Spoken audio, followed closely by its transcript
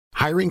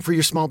Hiring for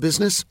your small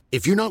business?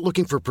 If you're not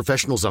looking for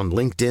professionals on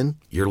LinkedIn,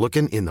 you're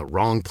looking in the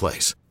wrong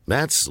place.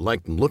 That's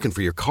like looking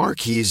for your car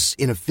keys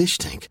in a fish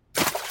tank.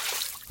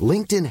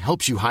 LinkedIn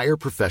helps you hire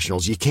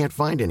professionals you can't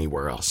find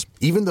anywhere else,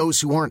 even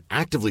those who aren't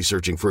actively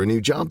searching for a new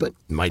job but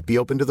might be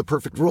open to the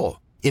perfect role.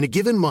 In a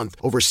given month,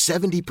 over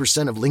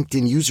 70% of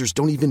LinkedIn users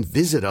don't even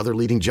visit other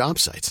leading job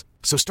sites.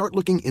 So start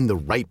looking in the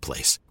right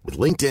place. With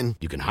LinkedIn,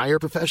 you can hire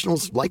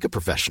professionals like a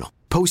professional.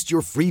 Post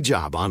your free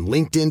job on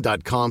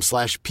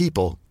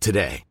linkedin.com/people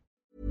today.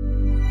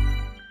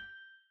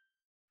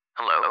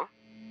 Hello?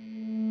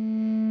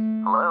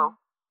 Hello?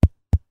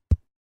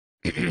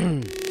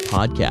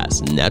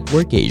 Podcast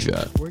Network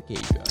Asia.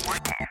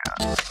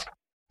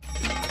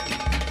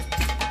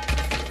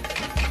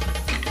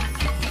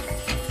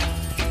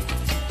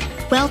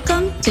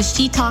 Welcome to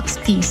She Talks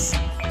Peace,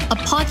 a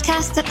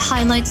podcast that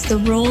highlights the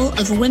role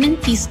of women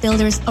peace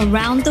builders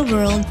around the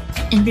world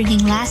in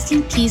bringing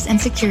lasting peace and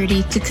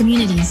security to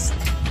communities.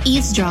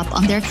 Eavesdrop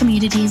on their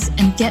communities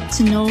and get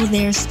to know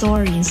their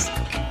stories.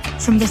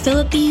 From the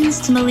Philippines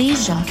to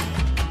Malaysia,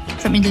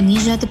 from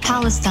Indonesia to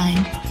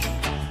Palestine,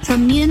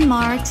 from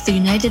Myanmar to the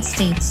United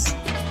States.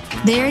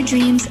 Their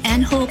dreams and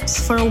hopes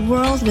for a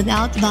world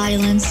without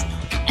violence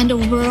and a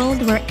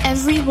world where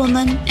every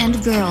woman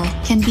and girl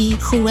can be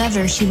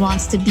whoever she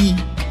wants to be.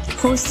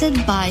 Hosted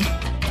by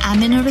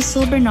Amina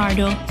Rasul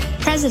Bernardo,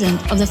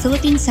 President of the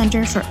Philippine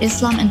Center for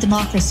Islam and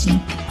Democracy.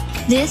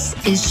 This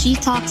is She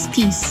Talks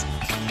Peace.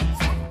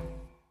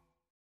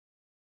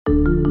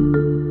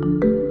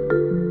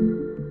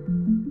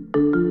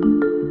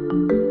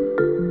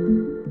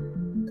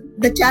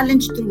 The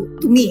challenge to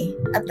me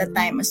at that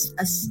time as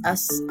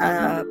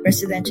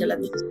presidential at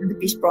the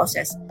peace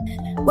process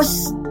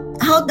was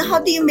how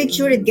do you make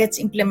sure it gets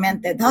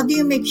implemented? How do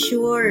you make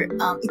sure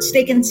it's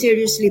taken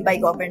seriously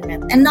by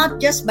government, and not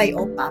just by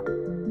OPAP,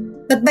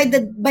 but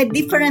by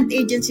different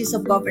agencies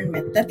of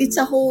government, that it's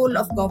a whole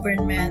of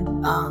government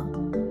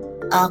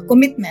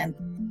commitment.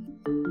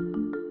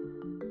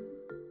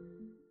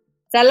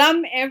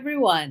 Salam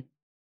everyone.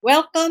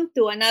 Welcome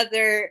to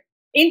another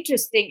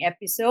interesting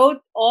episode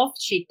of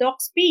She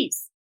Talks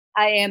Peace.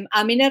 I am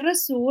Amina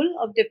Rasul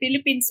of the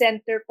Philippine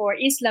Center for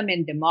Islam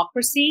and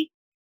Democracy,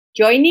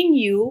 joining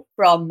you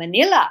from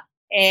Manila.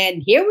 And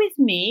here with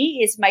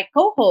me is my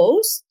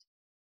co-host.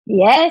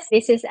 Yes,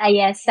 this is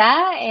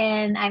Ayesa,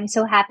 and I'm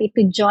so happy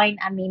to join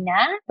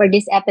Amina for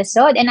this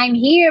episode. And I'm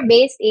here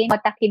based in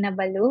Kota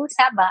Kinabalu,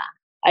 Sabah.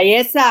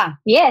 Ayesa.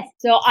 Yes.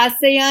 So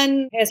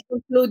ASEAN has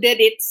concluded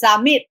its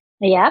summit.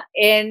 Yep.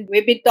 And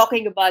we've been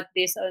talking about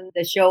this on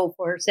the show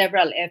for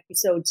several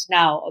episodes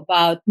now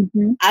about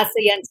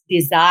ASEAN's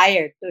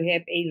desire to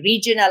have a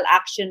regional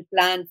action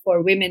plan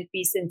for women,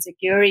 peace, and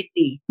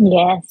security.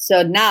 Yes.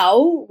 So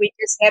now we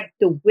just have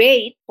to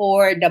wait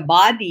for the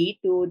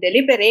body to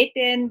deliberate,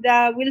 and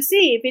we'll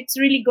see if it's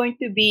really going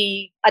to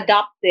be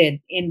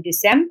adopted in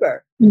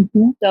December.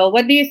 So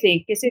what do you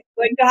think? Is it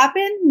going to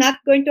happen?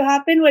 Not going to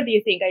happen? What do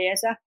you think,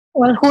 Ayesa?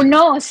 Well, who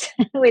knows?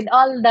 With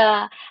all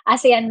the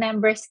ASEAN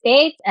member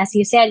states, as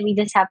you said, we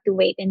just have to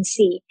wait and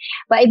see.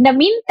 But in the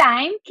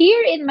meantime,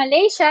 here in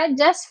Malaysia,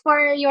 just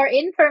for your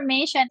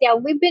information,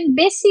 we've been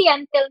busy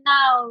until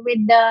now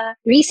with the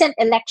recent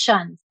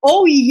elections.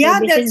 Oh, yeah,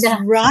 So that's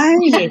right.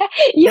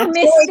 You That's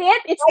missed so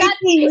it? It's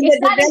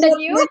not in the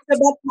news?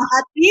 About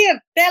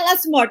Mahathir. Tell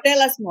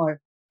us more.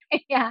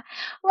 Yeah.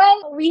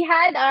 Well, we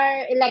had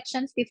our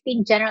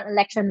 15th general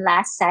election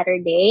last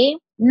Saturday.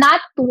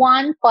 Not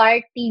one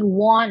party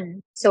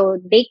won,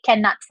 so they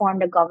cannot form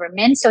the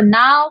government. So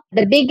now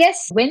the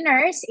biggest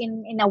winners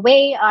in a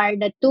way are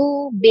the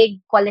two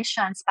big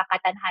coalitions,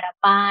 Pakatan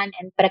Harapan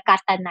and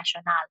Perikatan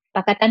Nasional.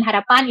 Pakatan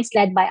Harapan is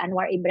led by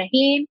Anwar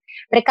Ibrahim.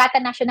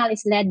 Perikatan Nasional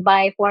is led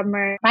by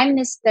former Prime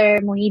Minister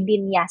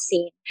Muhyiddin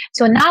Yassin.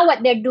 So now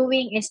what they're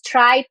doing is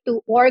try to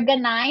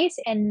organize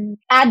and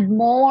add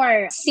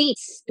more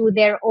seats to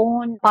their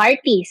own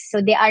parties.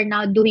 So they are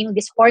now doing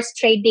this horse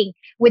trading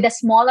with the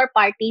smaller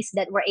parties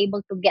that were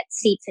able to get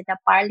seats in the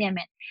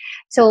parliament.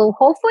 So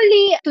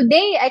hopefully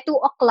today at 2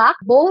 o'clock,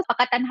 both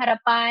Pakatan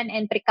Harapan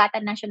and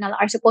Perikatan Nasional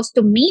are supposed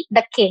to meet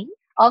the king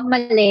of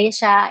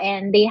Malaysia,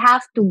 and they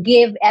have to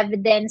give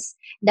evidence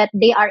that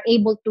they are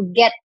able to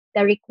get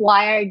the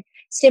required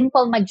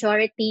simple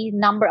majority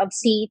number of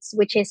seats,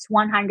 which is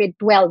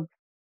 112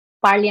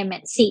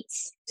 parliament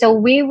seats. So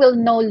we will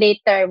know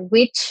later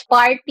which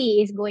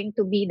party is going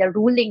to be the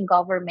ruling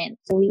government.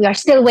 So we are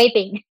still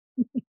waiting.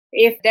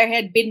 If there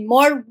had been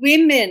more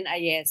women,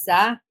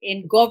 Ayesa,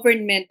 in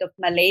government of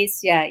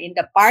Malaysia, in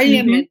the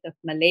parliament of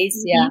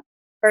Malaysia,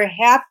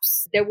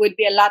 perhaps there would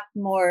be a lot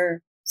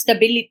more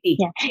stability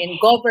in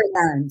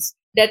governance.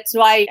 That's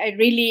why I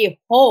really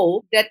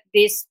hope that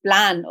this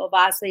plan of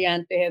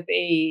ASEAN to have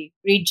a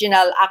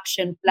regional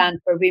action plan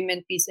for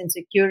women, peace, and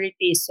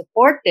security is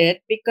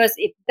supported, because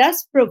it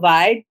does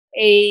provide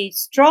a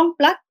strong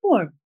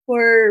platform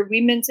for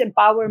women's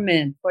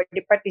empowerment, for the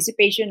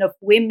participation of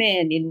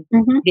women in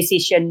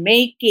decision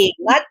making,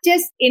 not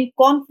just in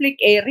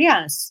conflict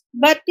areas,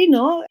 but,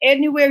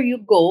 anywhere you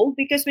go.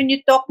 Because when you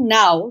talk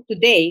now,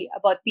 today,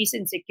 about peace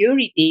and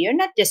security, you're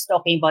not just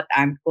talking about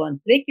armed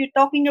conflict, you're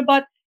talking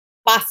about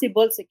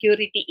possible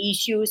security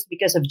issues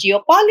because of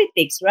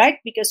geopolitics, right?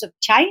 Because of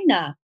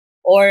China,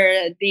 or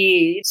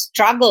the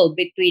struggle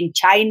between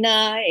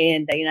China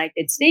and the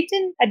United States.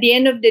 And at the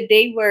end of the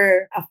day,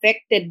 we're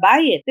affected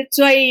by it. That's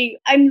why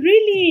I'm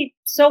really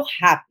so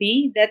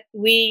happy that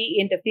we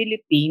in the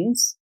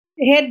Philippines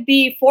had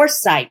the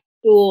foresight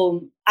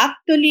to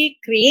actually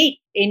create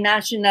a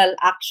national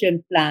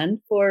action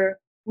plan for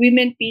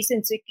women, peace,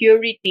 and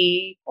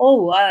security,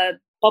 a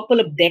couple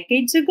of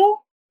decades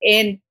ago.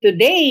 And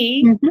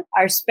today,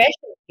 our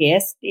special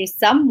guest is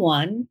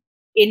someone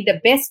in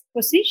the best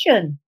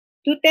position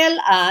to tell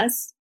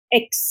us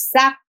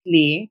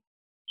exactly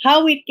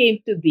how it came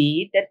to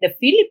be that the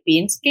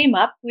Philippines came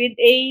up with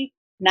a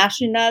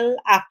national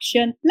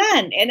action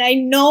plan. And I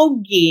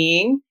know,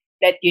 Ging,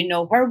 that you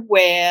know her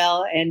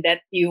well and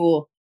that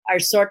you are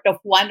sort of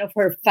one of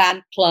her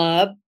fan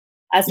club,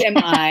 as am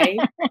I.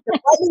 So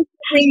why don't you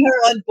bring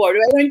her on board?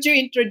 Why don't you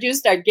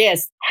introduce our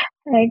guest?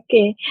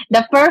 Okay.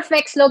 The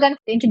perfect slogan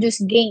to introduce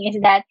Ging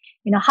is that,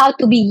 how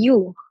to be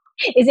you.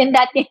 Isn't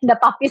that the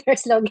popular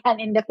slogan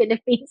in the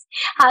Philippines?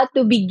 How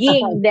to be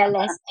Ging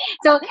Deles.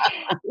 So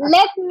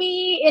let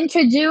me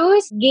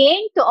introduce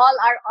Ging to all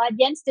our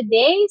audience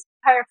today.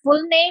 Her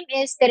full name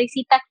is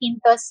Teresita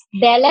Quintos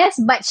Deles,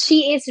 but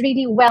she is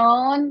really well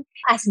known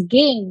as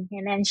Ging.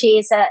 And then she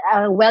is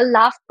a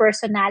well-loved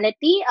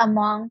personality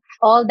among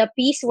all the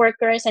peace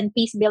workers and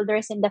peace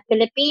builders in the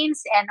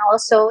Philippines and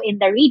also in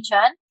the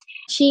region.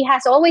 She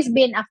has always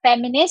been a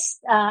feminist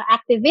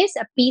activist,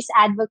 a peace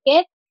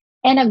advocate,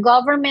 and a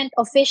government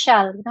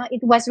official.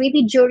 It was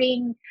really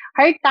during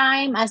her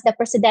time as the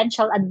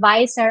presidential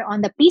advisor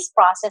on the peace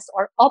process,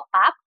 or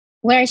OPAP,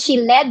 where she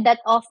led that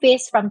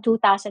office from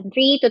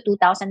 2003 to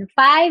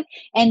 2005,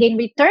 and in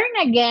return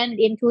again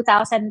in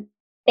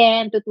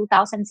 2010 to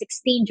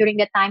 2016 during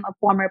the time of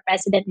former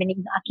President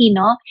Benigno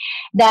Aquino,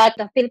 that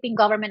the Philippine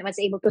government was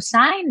able to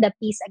sign the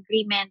peace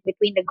agreement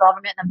between the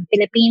government of the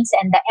Philippines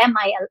and the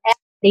MILF.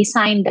 They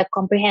signed the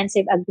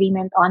comprehensive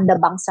agreement on the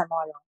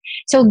Bangsamoro.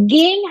 So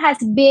Ging has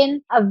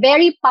been a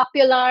very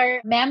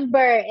popular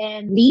member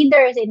and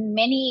leader in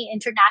many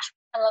international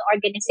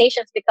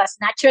organizations, because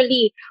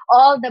naturally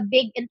all the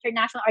big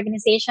international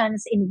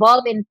organizations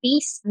involved in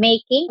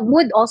peacemaking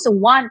would also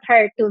want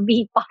her to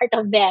be part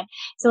of them.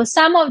 So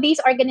some of these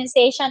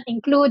organizations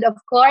include, of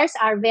course,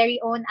 our very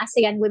own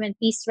ASEAN Women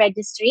Peace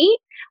Registry,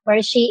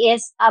 where she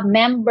is a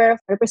member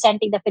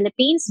representing the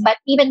Philippines. But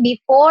even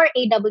before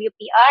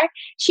AWPR,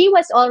 she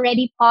was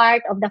already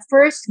part of the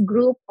first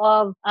group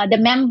of the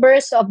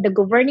members of the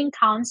Governing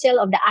Council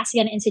of the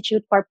ASEAN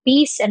Institute for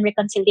Peace and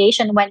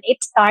Reconciliation when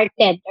it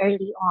started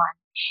early on.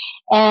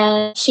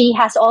 And she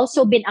has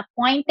also been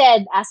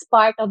appointed as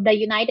part of the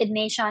United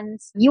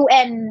Nations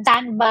UN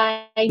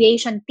standby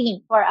mediation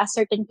team for a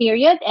certain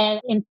period. And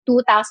in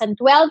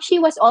 2012, she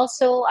was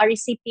also a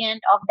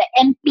recipient of the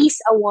NPeace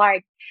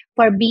Award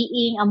for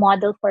being a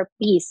model for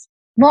peace.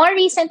 More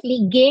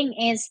recently, Ging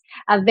is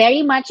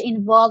very much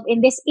involved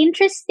in this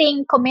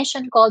interesting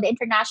commission called the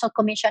International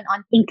Commission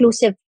on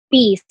Inclusive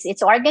Peace.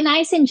 It's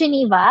organized in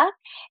Geneva,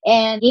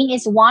 and Ging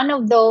is one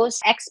of those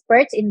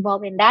experts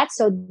involved in that.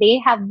 So they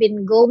have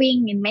been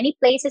going in many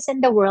places in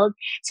the world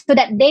so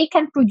that they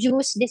can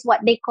produce this,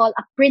 what they call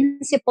a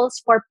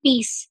Principles for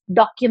Peace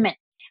document,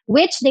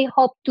 which they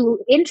hope to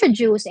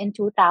introduce in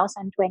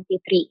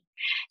 2023.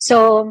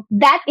 So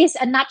that is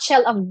a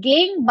nutshell of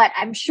Ging, but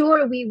I'm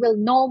sure we will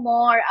know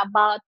more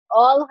about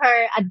all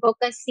her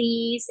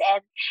advocacies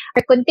and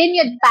her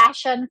continued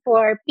passion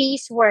for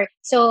peace work.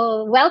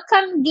 So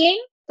welcome,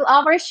 Ging, to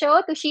our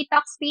show, to She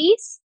Talks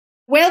Peace.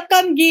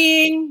 Welcome,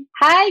 Ging.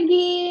 Hi,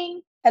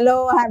 Ging.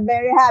 Hello, I'm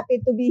very happy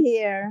to be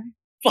here.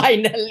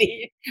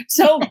 Finally.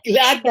 So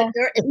glad that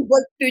you're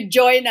able to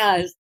join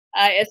us,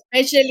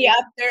 especially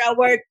after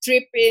our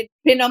trip in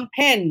Phnom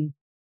Penh.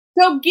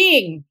 So,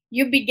 Ging,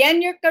 you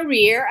began your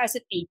career as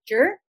a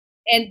teacher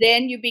and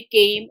then you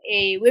became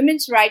a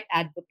women's rights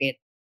advocate.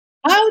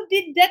 How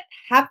did that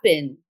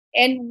happen?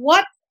 And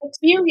what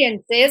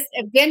experiences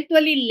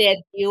eventually led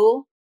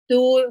you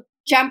to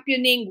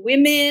championing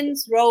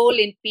women's role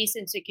in peace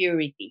and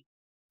security?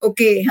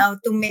 Okay, how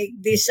to make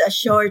this a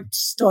short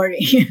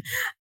story.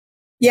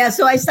 Yeah,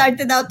 so I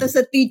started out as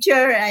a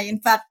teacher. I,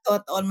 in fact,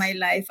 thought all my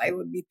life I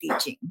would be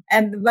teaching.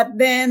 But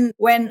then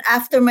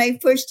after my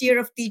first year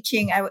of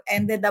teaching, I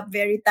ended up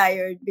very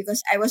tired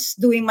because I was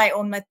doing my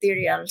own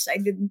materials. I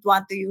didn't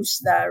want to use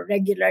the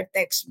regular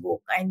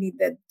textbook. I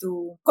needed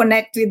to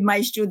connect with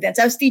my students.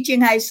 I was teaching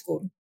high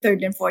school,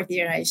 third and fourth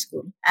year high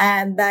school.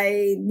 And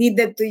I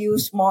needed to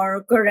use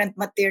more current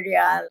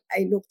material.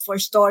 I looked for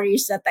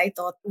stories that I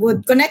thought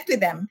would connect with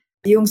them.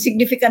 Yung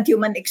significant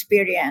human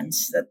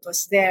experience that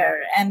was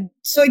there. And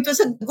so it was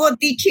a good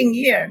teaching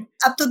year.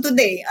 Up to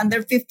today, on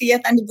their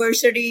 50th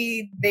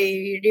anniversary,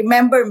 they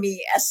remember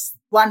me as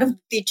one of the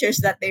teachers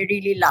that they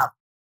really love.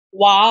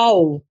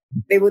 Wow.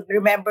 They would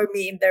remember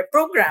me in their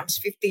programs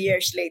 50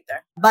 years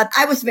later. But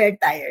I was very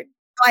tired.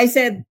 So I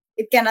said,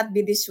 it cannot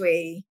be this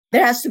way.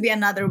 There has to be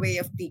another way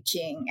of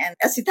teaching. And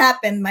as it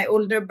happened, my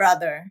older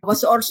brother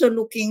was also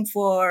looking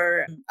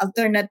for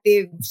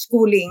alternative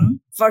schooling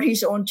for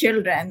his own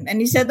children.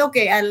 And he said,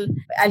 okay,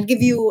 I'll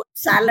give you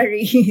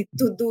salary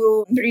to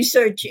do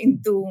research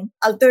into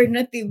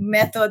alternative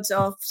methods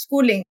of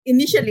schooling.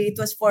 Initially, it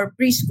was for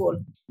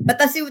preschool. But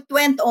as it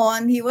went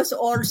on, he was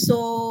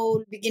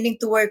also beginning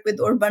to work with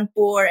urban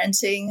poor and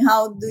saying,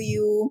 how do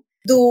you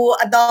do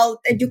adult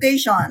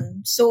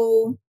education?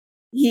 So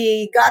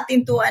he got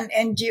into an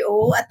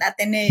NGO at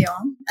Ateneo,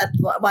 at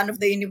one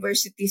of the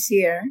universities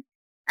here,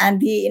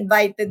 and he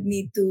invited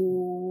me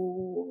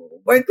to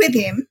work with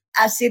him.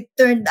 As it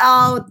turned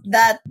out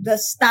that the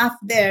staff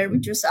there,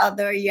 which was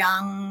other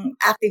young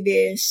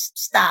activist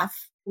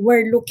staff,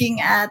 were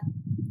looking at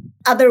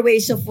other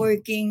ways of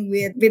working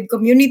with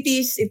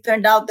communities. It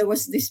turned out there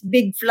was this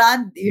big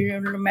flood. You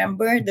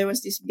remember there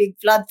was this big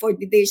flood for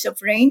the days of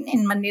rain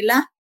in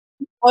Manila.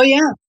 Oh,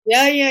 yeah.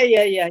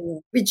 Yeah.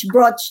 Which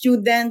brought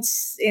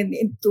students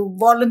into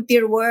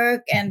volunteer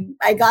work. And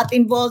I got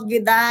involved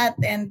with that.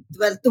 And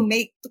well,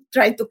 to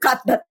try to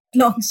cut that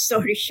long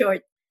story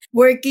short,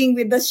 working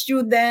with the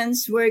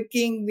students,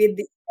 working with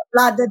the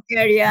flooded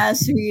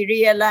areas, we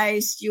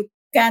realized you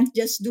can't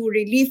just do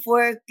relief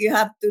work. You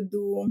have to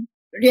do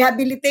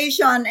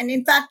rehabilitation. And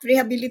in fact,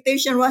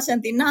 rehabilitation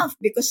wasn't enough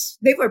because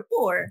they were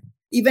poor.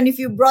 Even if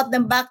you brought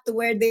them back to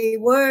where they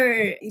were,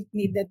 it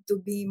needed to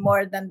be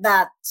more than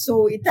that.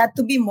 So it had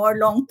to be more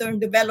long-term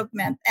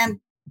development. And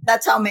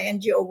that's how my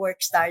NGO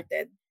work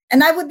started.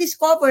 And I would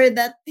discover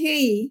that,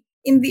 hey,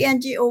 in the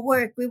NGO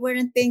work, we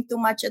weren't paying too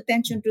much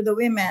attention to the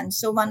women.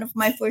 So one of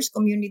my first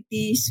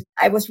communities,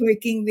 I was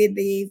working with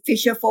the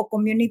fisher folk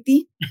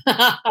community.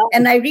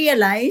 And I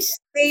realized,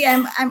 hey,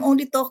 I'm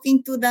only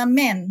talking to the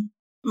men.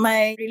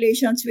 My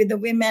relations with the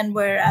women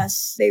were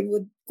as they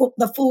would cook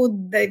the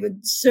food, they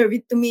would serve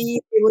it to me,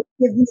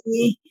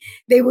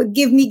 they would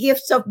give me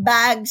gifts of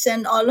bags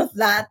and all of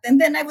that. And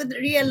then I would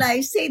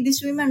realize, hey,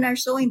 these women are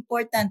so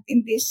important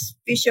in this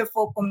fisher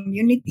folk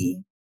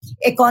community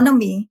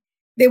economy.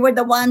 They were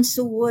the ones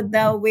who would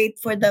wait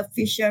for the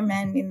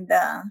fishermen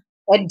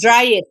and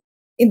dry it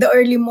in the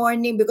early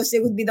morning because they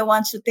would be the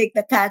ones to take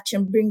the catch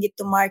and bring it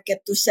to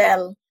market to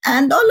sell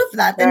and all of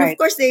that. Right. And of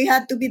course, they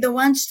had to be the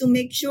ones to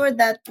make sure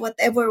that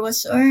whatever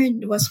was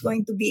earned was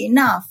going to be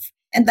enough.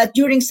 And that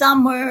during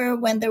summer,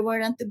 when there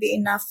weren't to be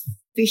enough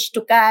fish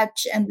to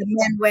catch and the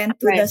men went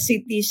to the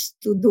cities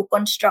to do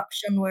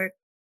construction work,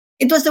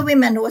 it was the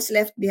women who was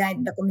left behind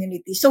in the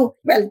community. So,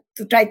 well,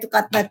 to try to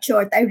cut that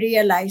short, I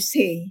realized,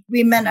 hey,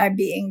 women are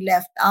being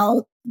left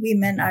out.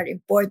 Women are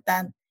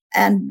important.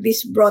 And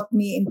this brought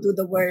me into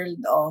the world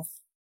of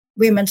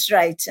women's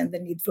rights and the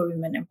need for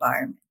women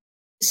empowerment.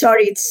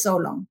 Sorry, it's so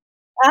long.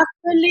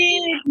 Actually,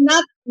 it's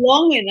not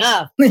long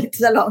enough.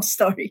 It's a long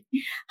story.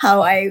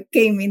 How I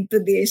came into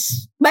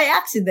this by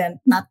accident,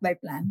 not by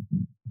plan.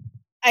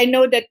 I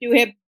know that you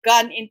have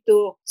gone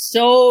into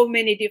so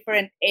many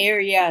different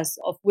areas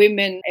of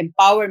women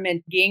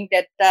empowerment, Ging,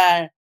 that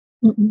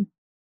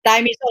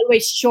time is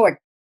always short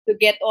to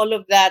get all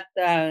of that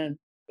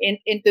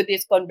into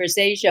this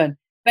conversation.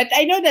 But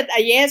I know that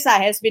Ayesa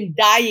has been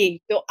dying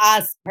to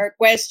ask her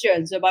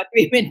questions about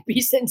women,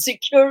 peace, and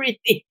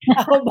security.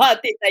 How about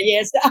it,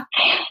 Ayesa?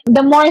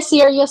 The more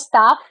serious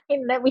stuff,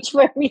 which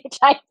we're really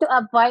trying to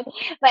avoid.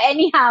 But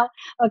anyhow,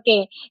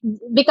 okay,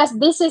 because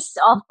this is,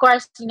 of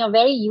course,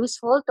 very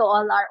useful to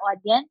all our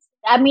audience.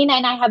 Amina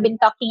and I have been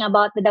talking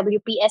about the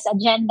WPS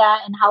agenda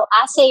and how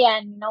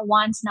ASEAN,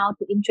 wants now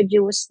to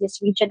introduce this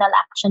regional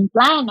action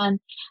plan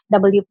on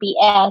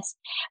WPS.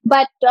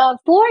 But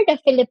for the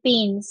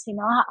Philippines,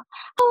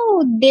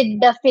 how did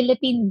the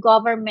Philippine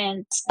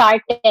government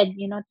started,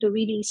 to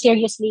really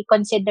seriously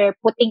consider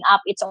putting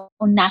up its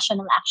own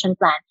national action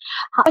plan?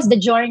 How is the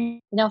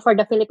journey, for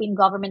the Philippine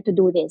government to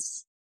do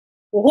this?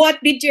 What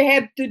did you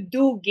have to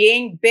do,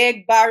 Ging?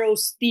 Beg, borrow,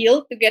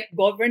 steal to get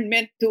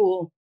government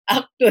to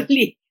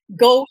actually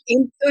go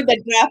into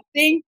the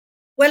drafting?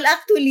 Well,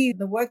 actually,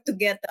 the work to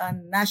get a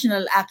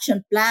national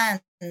action plan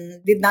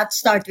did not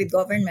start with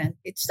government.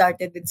 It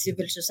started with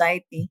civil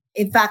society.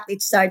 In fact,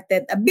 it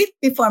started a bit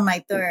before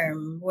my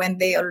term when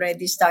they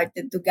already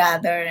started to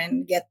gather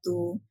and get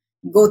to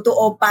go to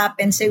OPAP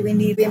and say we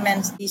need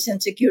women's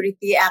decent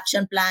security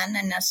action plan.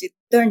 And as it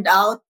turned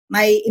out,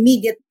 my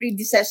immediate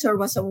predecessor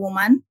was a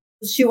woman.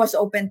 She was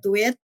open to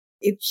it.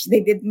 They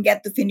didn't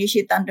get to finish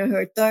it under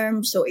her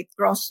term, so it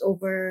crossed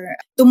over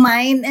to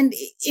mine. And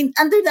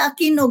under the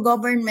Aquino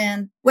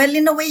government, well,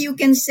 in a way, you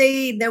can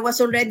say there was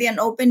already an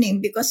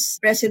opening because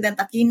President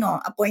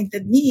Aquino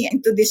appointed me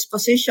into this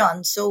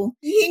position. So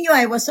he knew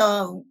I was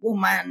a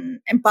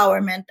woman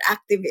empowerment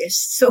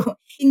activist. So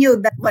he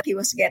knew that what he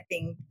was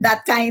getting,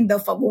 that kind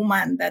of a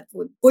woman that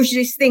would push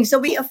this thing. So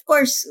we, of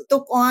course,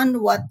 took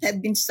on what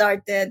had been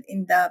started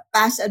in the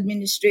past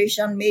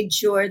administration, made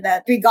sure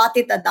that we got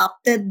it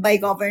adopted by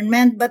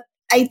government. But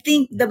I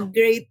think the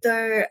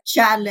greater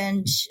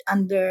challenge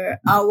under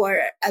our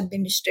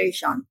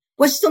administration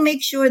was to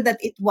make sure that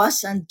it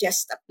wasn't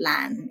just a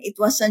plan. It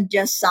wasn't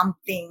just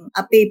something,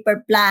 a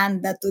paper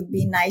plan that would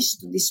be nice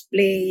to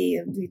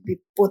display, would be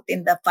put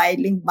in the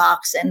filing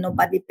box and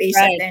nobody pays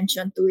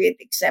attention to it,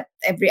 except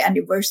every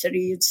anniversary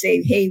you'd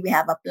say, hey, we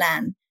have a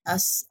plan.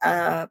 As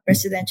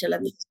presidential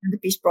and the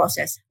peace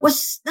process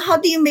was, how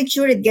do you make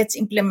sure it gets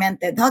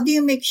implemented? How do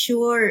you make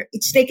sure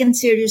it's taken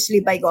seriously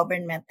by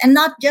government, and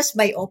not just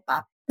by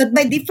OPAP, but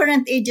by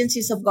different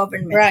agencies of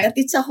government, that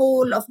it's a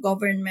whole of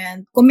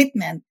government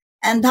commitment?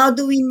 And how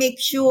do we make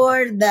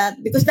sure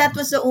that, because that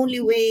was the only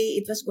way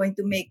it was going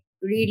to make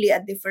really a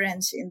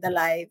difference in the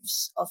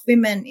lives of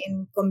women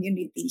in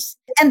communities.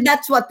 And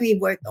that's what we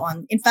worked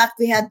on. In fact,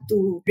 we had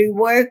to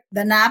rework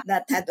the NAP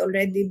that had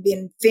already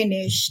been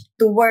finished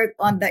to work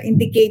on the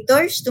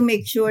indicators to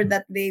make sure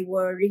that they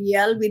were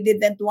real. We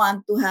didn't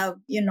want to have,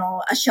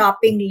 a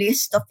shopping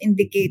list of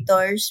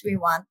indicators. We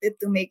wanted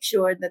to make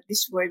sure that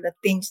these were the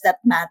things that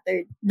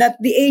mattered, that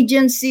the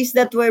agencies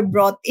that were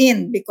brought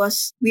in,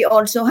 because we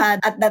also had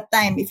at that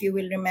time, if you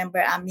will remember,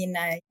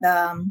 Amina,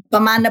 the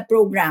PAMANA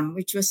program,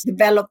 which was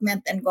development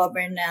and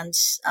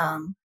governance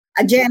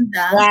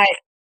agenda,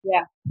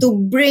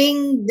 to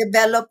bring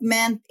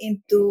development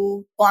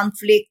into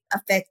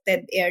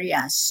conflict-affected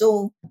areas.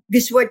 So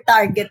these were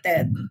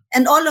targeted,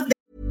 and all of them.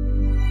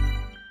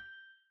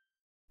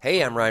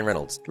 Hey, I'm Ryan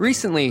Reynolds.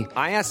 Recently,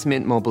 I asked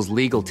Mint Mobile's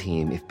legal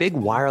team if big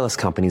wireless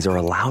companies are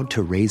allowed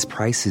to raise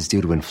prices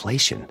due to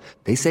inflation.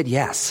 They said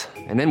yes.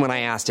 And then when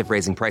I asked if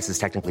raising prices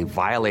technically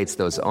violates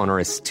those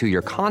onerous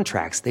 2-year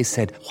contracts, they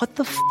said, "What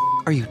the f***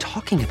 are you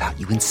talking about,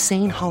 you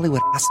insane Hollywood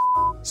ass?"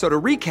 So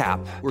to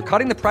recap, we're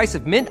cutting the price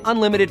of Mint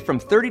Unlimited from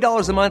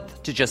 $30 a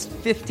month to just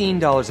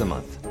 $15 a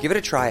month. Give it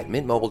a try at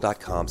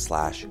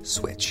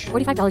mintmobile.com/switch.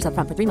 $45 up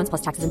front for 3 months plus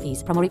taxes and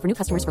fees. Promo rate for new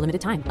customers for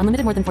limited time.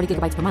 Unlimited more than 40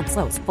 gigabytes per month.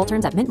 Slows full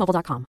terms at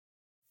mintmobile.com.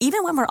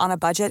 Even when we're on a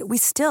budget, we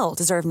still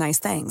deserve nice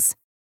things.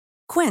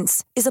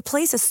 Quince is a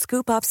place to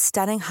scoop up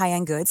stunning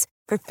high-end goods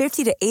for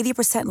 50 to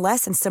 80%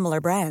 less than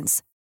similar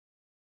brands.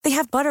 They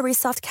have buttery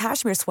soft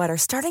cashmere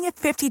sweaters starting at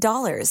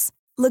 $50,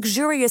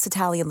 luxurious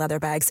Italian leather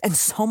bags, and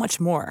so much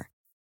more.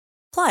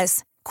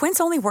 Plus, Quince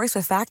only works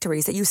with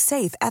factories that use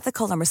safe,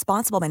 ethical, and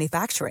responsible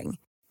manufacturing.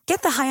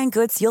 Get the high-end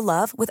goods you'll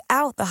love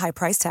without the high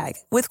price tag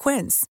with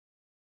Quince.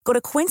 Go to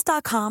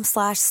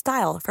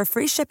quince.com/style for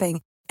free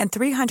shipping and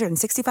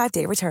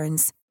 365-day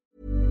returns.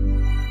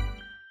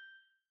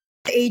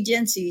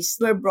 Agencies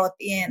were brought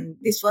in.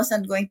 This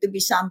wasn't going to be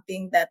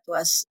something that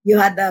was, you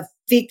had a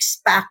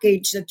fixed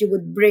package that you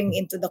would bring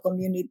into the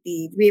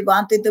community. We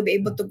wanted to be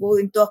able to go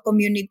into a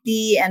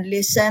community and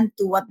listen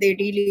to what they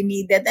really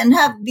needed and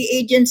have the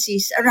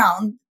agencies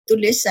around to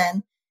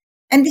listen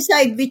and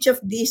decide which of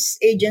these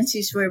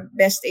agencies were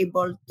best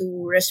able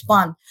to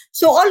respond.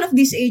 So all of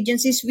these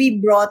agencies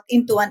we brought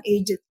into an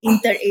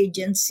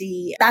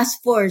interagency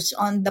task force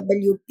on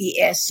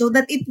WPS so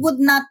that it would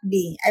not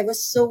be, I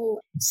was so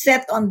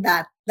set on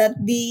that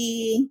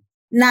the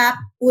NAP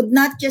would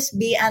not just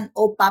be an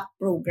OPAP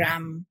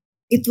program.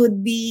 It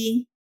would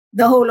be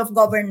the whole of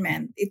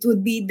government. It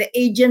would be the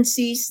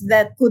agencies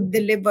that could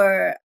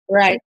deliver,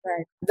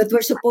 that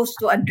were supposed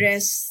to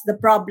address the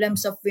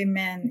problems of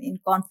women in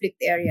conflict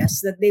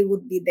areas, that they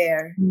would be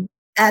there. Mm-hmm.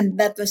 And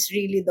that was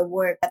really the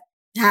work that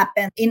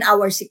happened in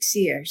our 6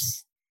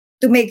 years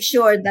to make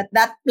sure that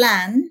that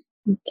plan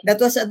that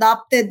was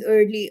adopted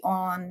early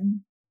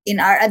on in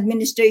our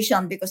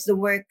administration, because the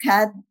work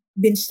had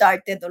been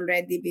started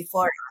already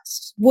before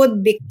us,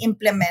 would be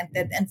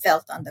implemented and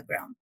felt on the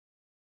ground.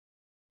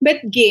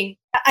 But Ging,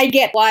 I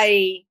get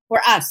why for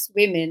us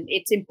women,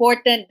 it's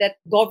important that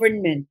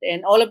government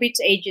and all of its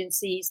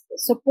agencies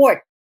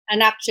support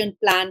an action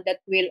plan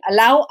that will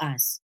allow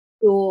us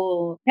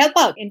to help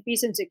out in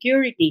peace and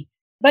security.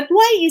 But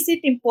why is it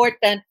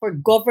important for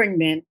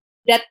government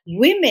that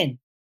women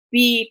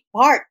be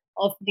part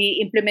of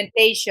the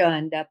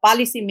implementation, the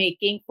policy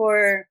making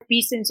for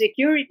peace and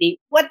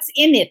security? What's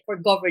in it for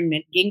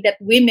government, Ging, that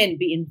women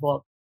be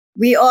involved?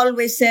 We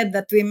always said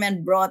that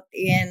women brought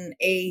in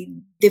a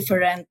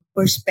different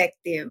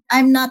perspective.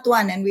 I'm not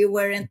one, and we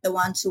weren't the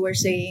ones who were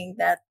saying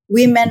that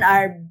women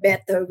are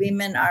better,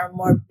 women are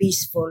more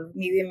peaceful,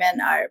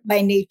 women are by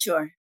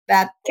nature.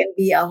 That can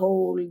be a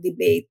whole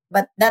debate.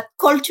 But that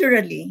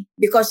culturally,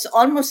 because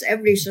almost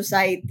every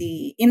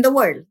society in the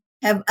world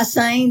have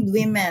assigned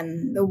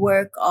women the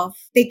work of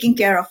taking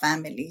care of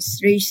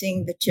families,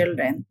 raising the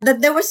children,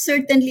 that there was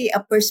certainly a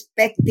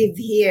perspective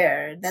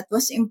here that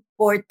was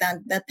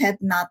important that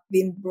had not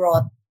been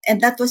brought.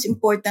 And that was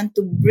important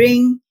to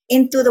bring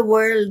into the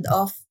world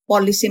of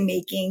policy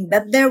making,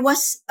 that there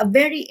was a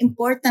very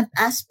important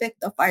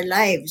aspect of our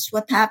lives,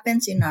 what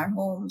happens in our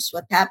homes,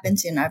 what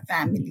happens in our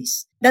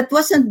families, that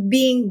wasn't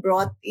being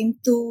brought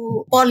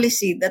into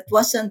policy, that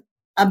wasn't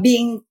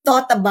being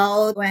thought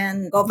about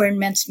when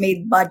governments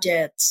made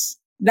budgets,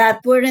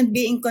 that weren't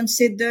being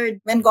considered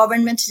when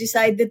governments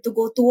decided to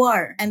go to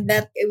war. And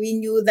that we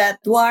knew that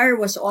war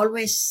was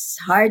always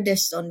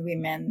hardest on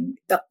women.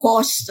 The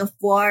cost of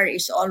war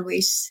is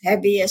always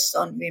heaviest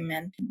on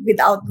women.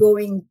 Without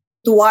going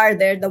Tuar,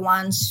 they're the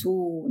ones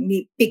who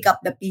pick up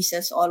the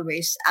pieces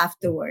always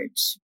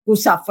afterwards, who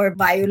suffer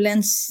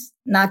violence,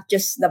 not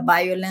just the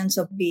violence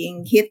of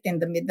being hit in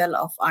the middle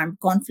of armed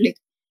conflict,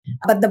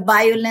 but the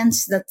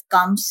violence that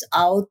comes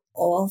out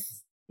of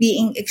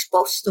being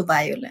exposed to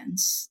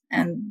violence.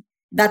 And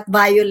that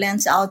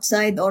violence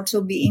outside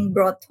also being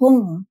brought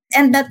home.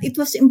 And that it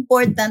was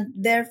important,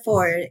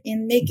 therefore,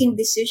 in making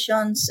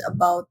decisions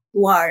about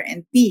war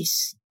and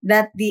peace,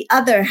 that the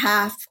other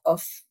half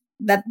of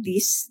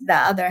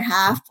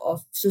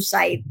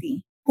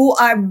society, who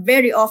are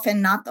very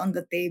often not on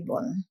the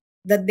table,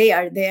 that they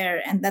are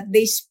there and that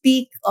they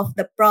speak of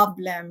the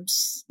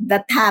problems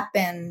that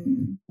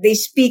happen. They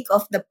speak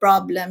of the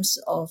problems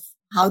of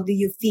how do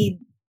you feed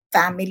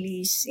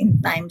families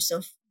in times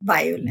of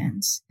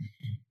violence,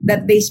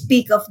 that they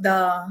speak of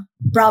the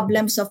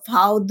problems of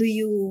how do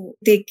you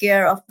take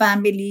care of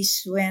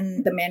families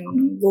when the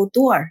men go to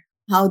war.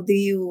 How do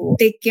you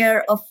take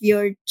care of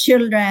your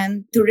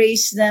children to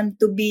raise them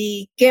to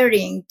be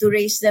caring, to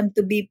raise them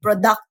to be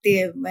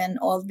productive when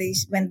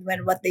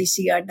what they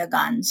see are the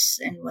guns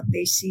and what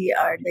they see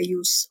are the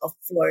use of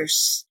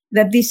force?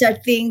 That these are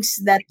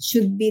things that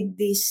should be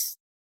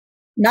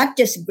not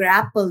just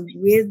grappled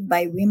with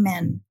by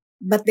women,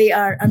 but they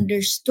are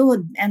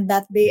understood and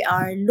that they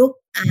are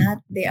looked at,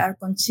 they are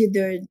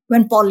considered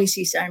when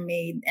policies are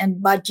made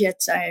and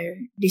budgets are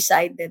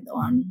decided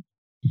on.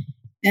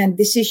 And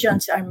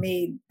decisions are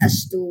made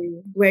as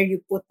to where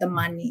you put the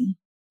money.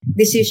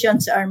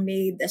 Decisions are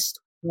made as to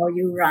how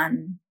you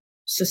run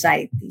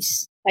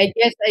societies. I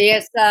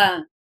guess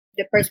the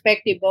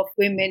perspective of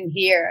women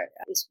here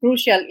is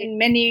crucial in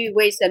many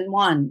ways than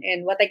one.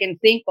 And what I can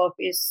think of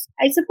is,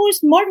 I suppose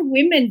more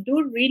women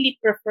do really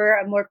prefer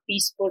a more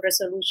peaceful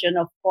resolution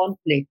of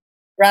conflict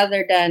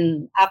rather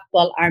than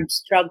actual armed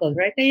struggle,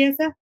 right,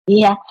 Ayesa?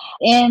 Yeah.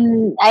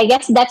 And I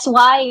guess that's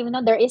why,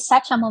 there is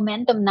such a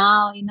momentum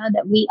now,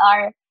 that we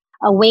are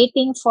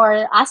waiting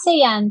for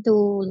ASEAN to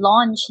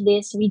launch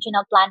this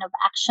regional plan of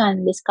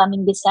action this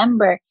coming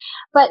December.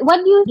 But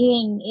what do you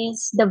think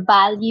is the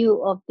value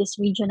of this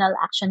regional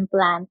action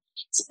plan,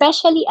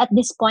 especially at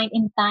this point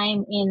in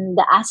time in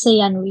the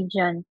ASEAN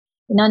region,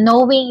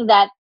 knowing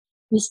that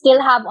we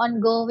still have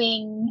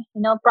ongoing,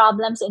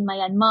 problems in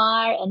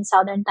Myanmar and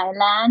southern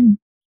Thailand.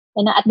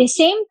 At the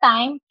same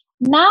time,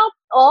 not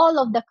all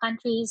of the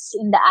countries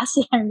in the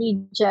ASEAN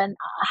region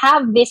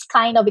have this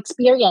kind of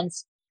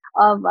experience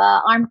of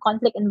armed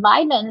conflict and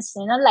violence,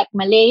 like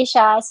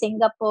Malaysia,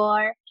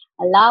 Singapore,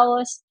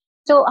 Laos.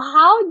 So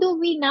how do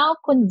we now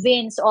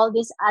convince all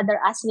these other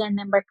ASEAN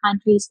member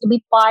countries to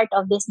be part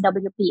of this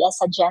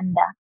WPS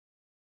agenda?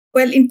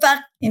 Well, in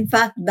fact,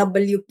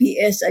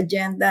 WPS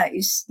agenda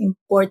is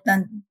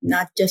important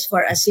not just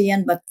for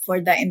ASEAN, but for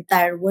the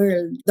entire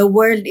world. The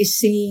world is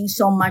seeing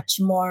so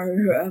much more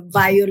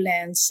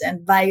violence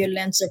and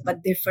violence of a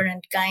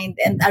different kind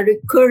and a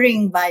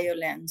recurring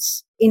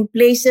violence in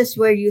places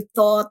where you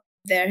thought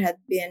there had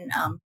been,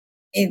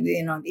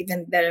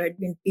 even there had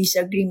been peace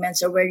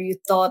agreements, or where you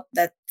thought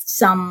that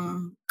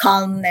some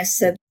calmness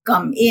had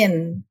come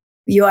in.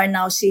 You are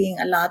now seeing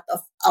a lot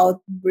of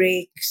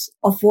outbreaks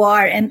of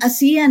war. And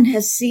ASEAN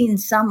has seen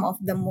some of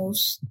the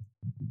most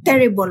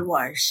terrible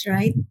wars,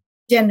 right?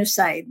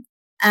 Genocide.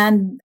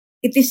 And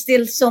it is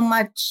still so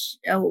much,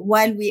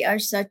 while we are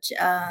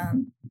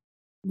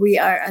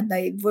a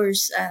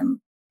diverse,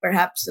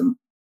 perhaps the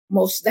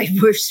most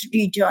diverse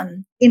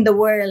region in the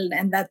world,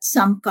 and that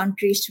some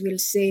countries will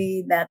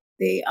say that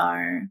they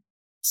are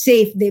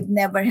safe. They've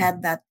never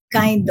had that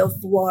kind of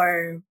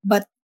war.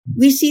 But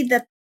we see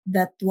that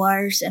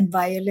wars and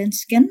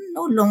violence can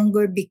no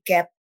longer be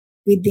kept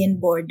within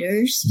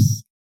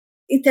borders.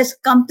 It has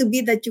come to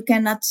be that you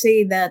cannot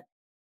say that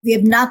we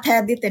have not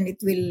had it and it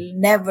will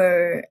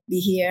never be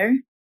here.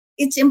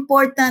 It's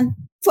important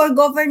for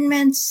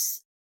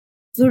governments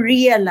to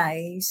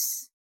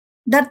realize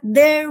that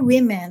their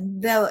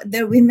women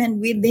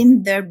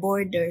within their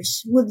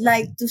borders would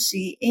like to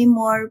see a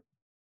more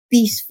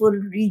peaceful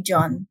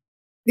region,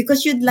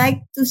 because you'd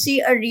like to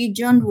see a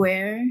region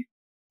where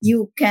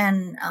you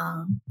can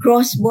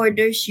cross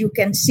borders, you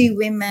can see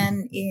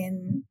women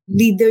in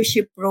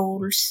leadership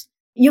roles,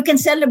 you can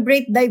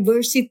celebrate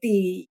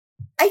diversity.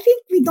 I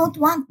think we don't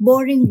want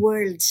boring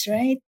worlds,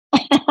 right?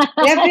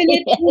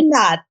 Definitely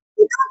not.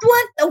 We don't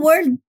want the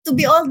world to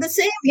be all the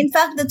same. In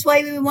fact, that's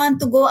why we want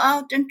to go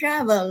out and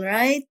travel,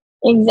 right?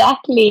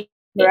 Exactly.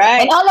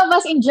 Right. And all of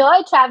us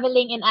enjoy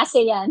traveling in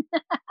ASEAN.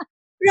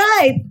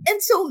 Right.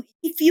 And so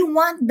if you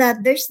want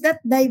that, there's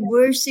that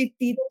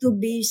diversity to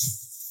be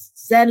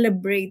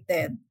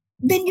celebrated.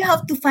 Then you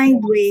have to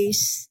find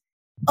ways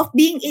of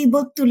being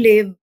able to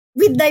live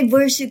with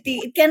diversity.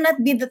 It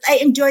cannot be that I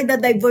enjoy the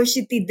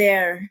diversity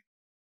there,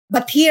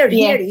 but here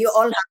you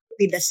all have to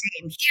be the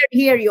same.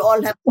 Here you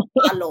all have to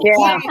follow.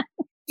 Yeah.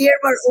 Here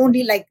we're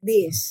only like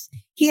this.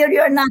 Here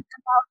you're not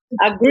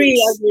allowed to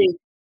Agree.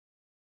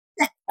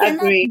 That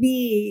cannot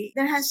be.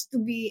 There has to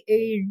be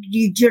a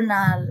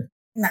regional,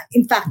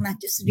 in fact, not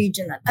just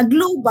regional, a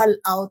global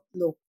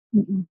outlook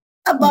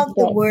about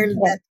the world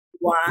that we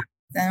want.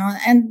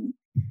 And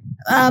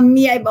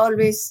I've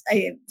always,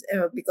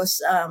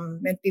 because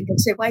when people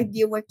say, why do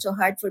you work so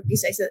hard for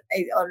peace?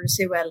 I always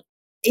say, well,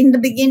 in the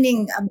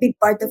beginning, a big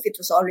part of it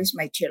was always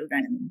my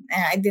children.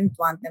 And I didn't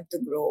want them to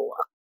grow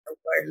up in a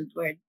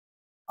world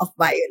of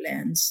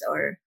violence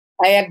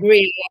I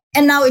agree.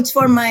 and now it's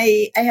for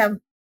I have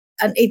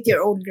an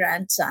 8-year-old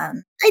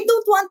grandson. I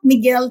don't want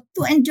Miguel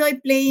to enjoy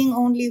playing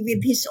only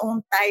with his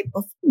own type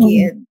of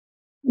kid.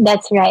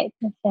 That's right.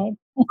 That's right.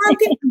 I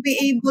want him to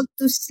be able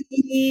to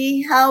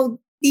see how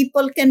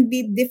people can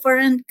be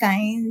different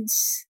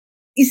kinds.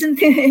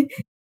 Isn't it?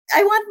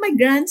 I want my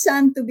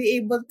grandson to be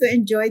able to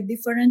enjoy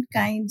different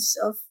kinds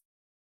of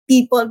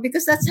people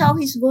because that's how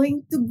he's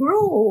going to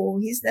grow.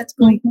 That's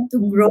going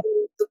to grow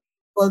to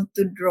people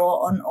to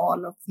draw on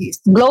all of his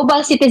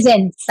global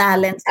citizens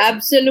talents.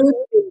 Absolutely.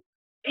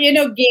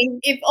 Ging,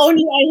 if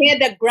only I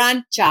had a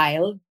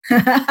grandchild.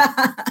 Not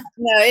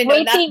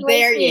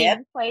there yet.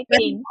 But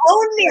if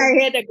only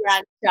I had a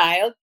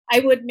grandchild, I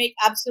would make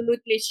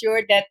absolutely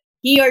sure that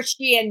he or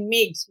she and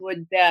Migs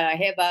would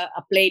have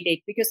a play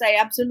date, because I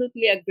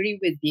absolutely agree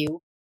with you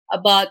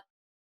about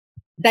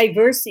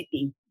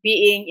diversity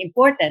being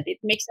important. It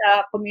makes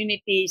a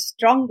community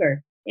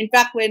stronger. In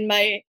fact, when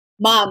my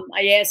mom,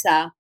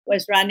 Ayesa,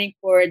 was running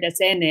for the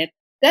Senate,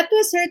 that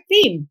was her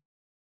theme.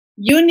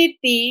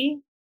 Unity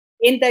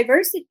in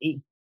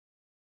diversity.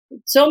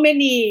 So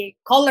many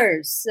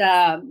colors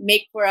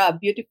make for a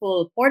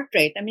beautiful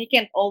portrait. I mean, it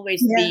can't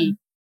always be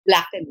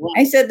black and white.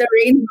 I said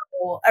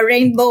a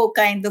rainbow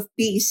kind of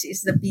peace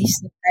is the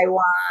peace that I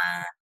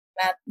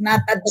want.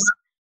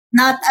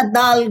 Not a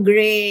dull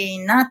gray,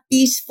 not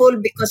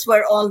peaceful because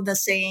we're all the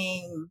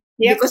same.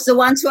 Yep. Because the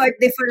ones who are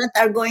different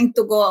are going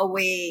to go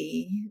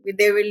away.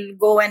 They will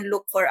go and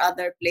look for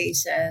other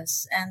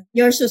places. And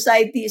your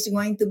society is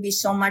going to be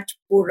so much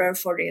poorer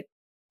for it.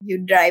 You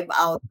drive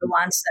out the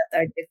ones that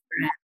are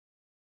different.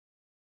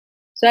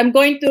 So I'm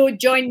going to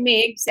join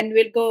Migs and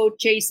we'll go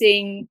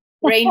chasing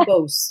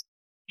rainbows.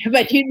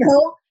 But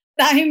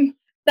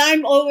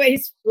time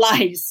always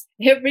flies.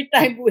 Every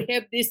time we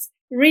have these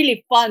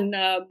really fun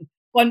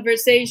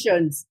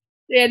conversations.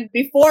 And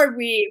before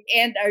we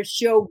end our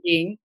show,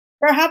 Ging,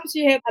 perhaps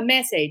you have a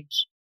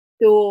message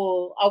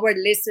to our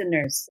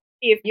listeners.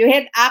 If you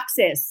had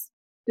access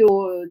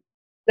to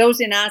those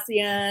in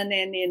ASEAN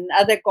and in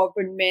other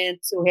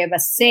governments who have a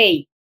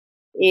say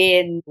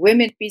in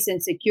women, peace,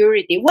 and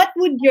security, what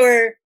would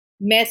your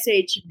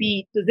message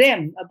be to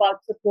them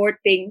about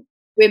supporting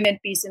women,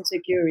 peace, and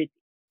security?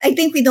 I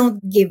think we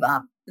don't give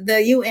up.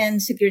 The UN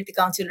Security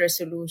Council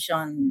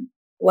resolution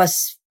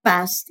was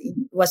passed,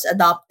 was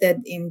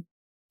adopted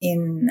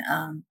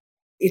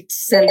it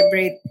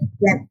celebrated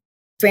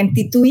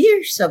 22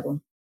 years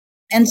ago.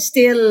 And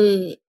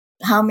still,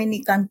 how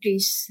many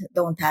countries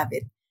don't have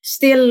it?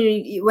 Still,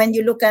 when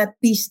you look at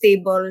peace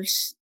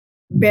tables,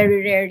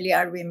 very rarely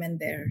are women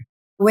there.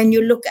 When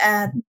you look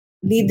at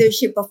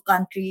leadership of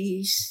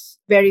countries,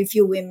 very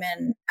few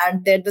women are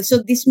there.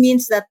 So this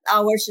means that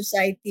our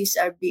societies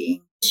are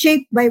being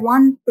shaped by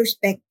one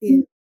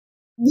perspective.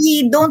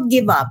 We don't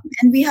give up,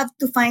 and we have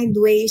to find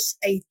ways,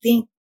 I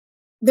think,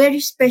 very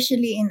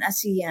especially in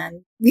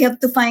ASEAN, we have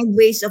to find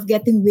ways of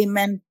getting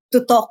women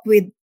to talk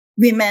with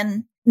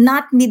women,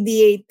 not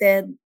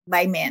mediated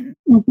by men.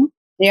 Mm-hmm.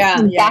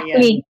 Yeah,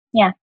 exactly.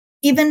 Yeah.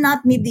 Even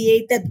not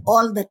mediated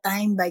all the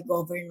time by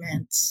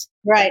governments.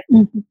 Right.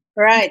 Mm-hmm.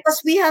 Right.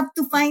 Because we have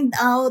to find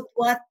out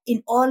what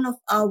in all of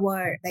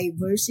our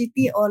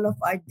diversity, all of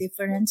our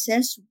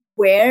differences,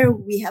 where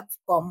we have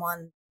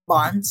common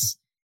bonds,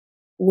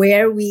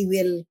 where we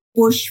will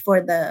push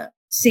for the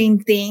same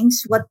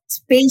things, what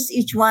space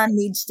each one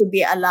needs to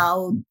be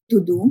allowed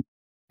to do.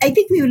 I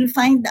think we will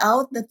find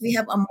out that we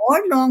have a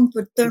more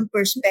long-term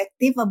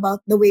perspective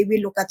about the way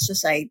we look at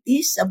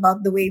societies,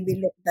 about the way we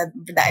look at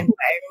the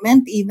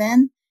environment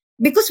even.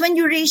 Because when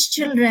you raise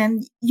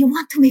children, you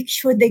want to make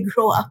sure they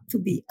grow up to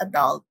be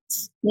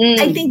adults.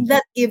 I think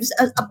that gives,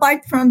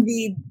 apart from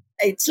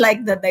it's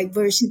like the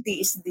diversity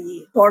is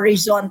the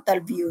horizontal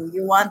view.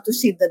 You want to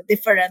see the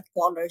different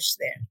colors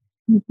there.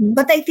 Mm-hmm.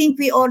 But I think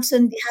we also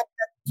have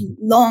that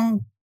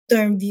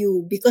long-term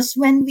view, because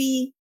when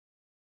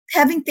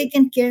having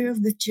taken care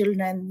of the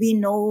children, we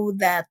know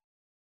that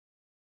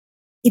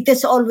it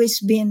has always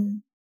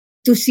been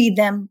to see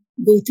them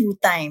go through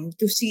time,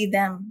 to see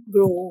them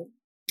grow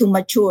to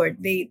mature,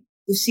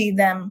 to see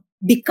them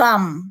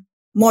become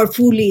more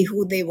fully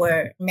who they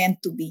were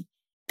meant to be.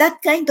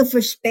 That kind of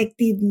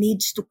perspective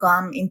needs to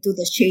come into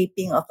the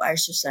shaping of our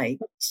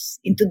societies,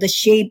 into the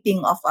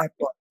shaping of our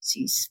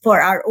policies,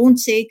 for our own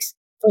sakes,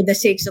 for the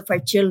sakes of our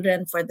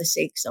children, for the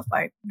sakes of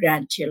our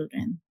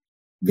grandchildren.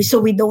 So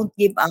we don't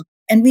give up.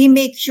 And we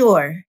make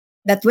sure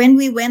that when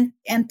we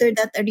enter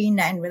that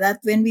arena and that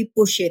when we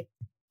push it,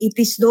 it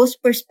is those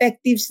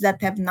perspectives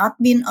that have not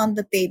been on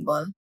the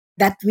table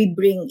that we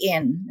bring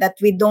in, that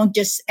we don't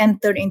just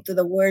enter into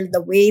the world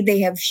the way they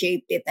have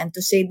shaped it and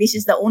to say, this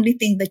is the only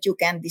thing that you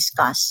can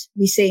discuss.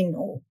 We say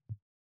no.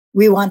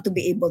 We want to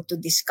be able to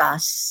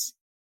discuss.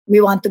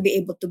 We want to be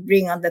able to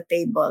bring on the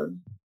table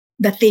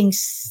the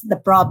things, the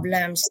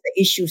problems,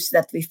 the issues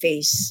that we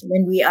face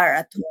when we are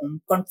at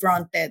home,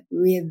 confronted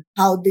with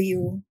how do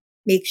you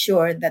make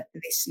sure that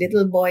this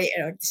little boy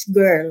or this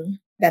girl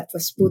that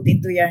was put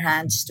into your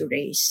hands to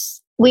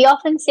raise. We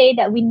often say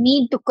that we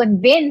need to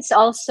convince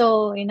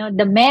also,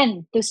 the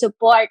men to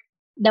support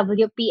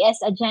WPS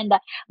agenda.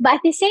 But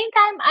at the same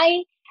time,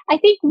 I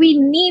think we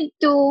need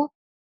to,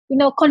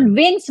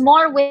 convince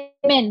more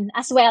women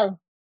as well.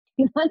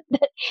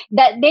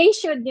 That they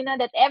should,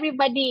 that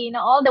everybody,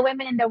 all the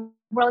women in the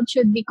world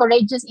should be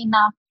courageous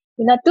enough,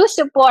 to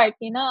support,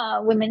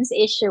 women's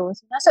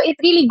issues. So it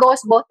really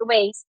goes both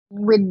ways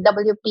with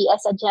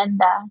WPS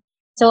agenda.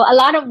 So a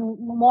lot of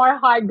more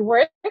hard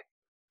work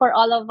for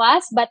all of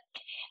us, but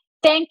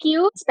thank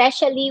you,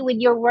 especially with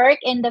your work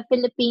in the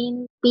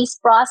Philippine peace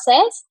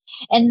process.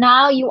 And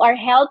now you are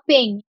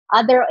helping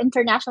other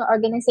international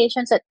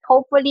organizations that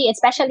hopefully,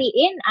 especially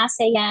in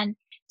ASEAN,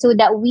 so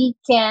that we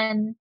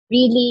can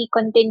really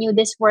continue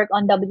this work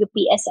on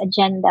WPS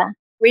agenda.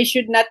 We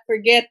should not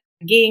forget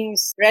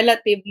Ging's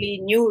relatively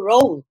new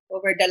role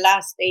over the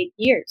last 8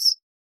 years.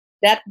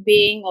 That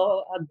being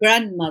a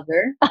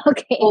grandmother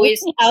who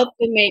is out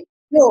to make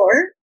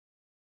sure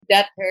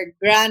that her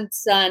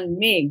grandson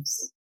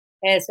Migs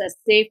has a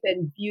safe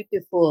and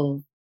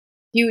beautiful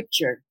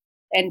future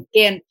and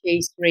can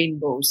chase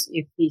rainbows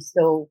if he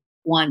so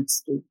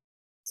wants to.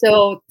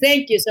 So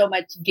thank you so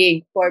much,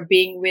 Ging, for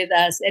being with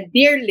us. And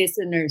dear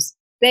listeners,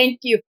 thank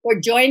you for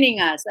joining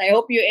us. I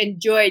hope you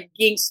enjoyed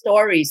Ging's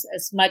stories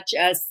as much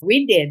as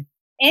we did.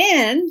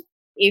 And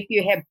if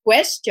you have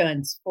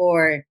questions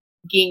for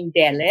Ging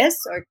Deles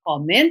or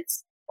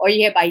comments, or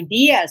you have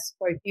ideas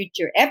for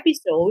future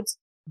episodes,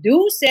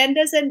 do send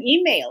us an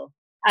email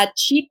at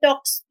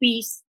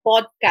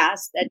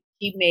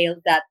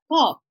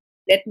shetalkspeacepodcast@gmail.com.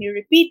 Let me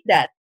repeat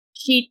that.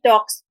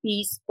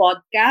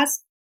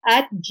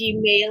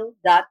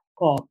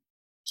 shetalkspeacepodcast@gmail.com.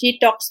 She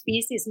Talks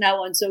Peace is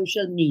now on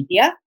social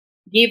media.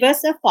 Give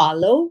us a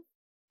follow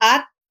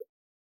at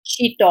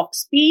She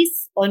Talks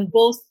Peace on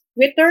both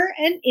Twitter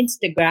and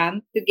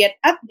Instagram to get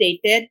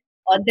updated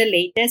on the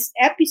latest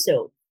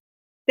episode.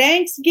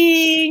 Thanks,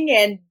 Ging,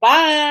 and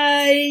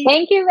bye.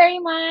 Thank you very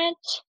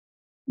much.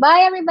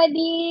 Bye,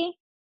 everybody.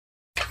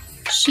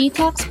 She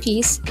Talks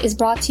Peace is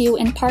brought to you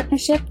in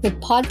partnership with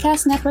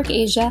Podcast Network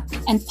Asia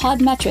and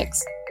Podmetrics,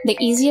 the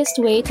easiest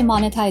way to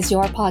monetize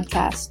your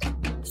podcast.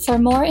 For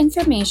more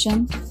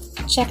information,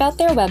 check out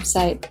their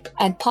website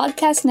at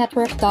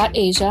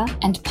podcastnetwork.asia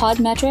and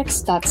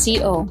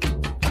podmetrics.co.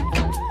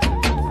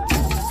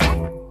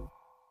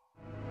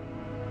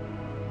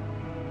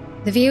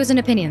 The views and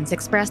opinions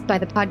expressed by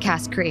the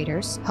podcast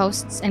creators,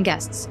 hosts, and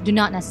guests do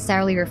not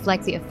necessarily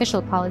reflect the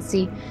official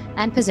policy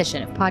and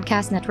position of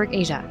Podcast Network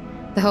Asia,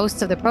 the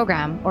hosts of the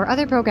program, or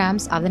other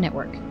programs of the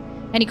network.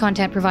 Any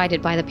content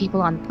provided by the people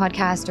on the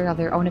podcast are of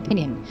their own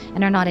opinion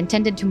and are not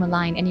intended to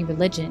malign any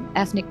religion,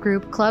 ethnic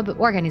group, club,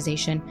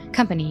 organization,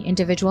 company,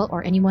 individual,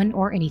 or anyone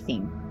or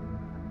anything.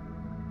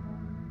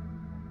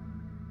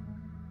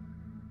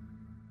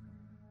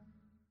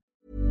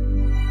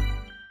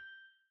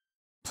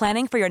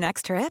 Planning for your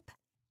next trip?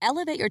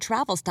 Elevate your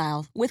travel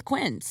style with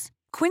Quince.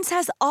 Quince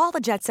has all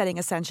the jet-setting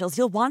essentials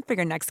you'll want for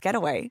your next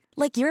getaway,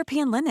 like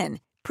European linen,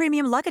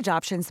 premium luggage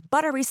options,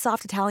 buttery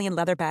soft Italian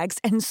leather bags,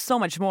 and so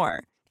much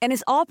more. And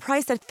is all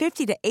priced at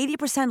 50 to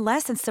 80%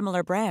 less than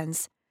similar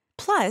brands.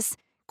 Plus,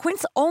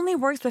 Quince only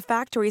works with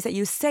factories that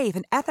use safe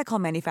and ethical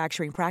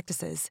manufacturing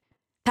practices.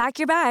 Pack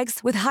your bags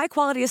with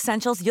high-quality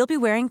essentials you'll be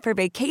wearing for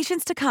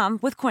vacations to come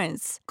with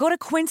Quince. Go to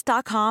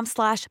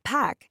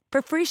quince.com/pack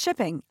for free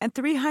shipping and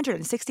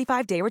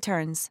 365-day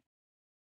returns.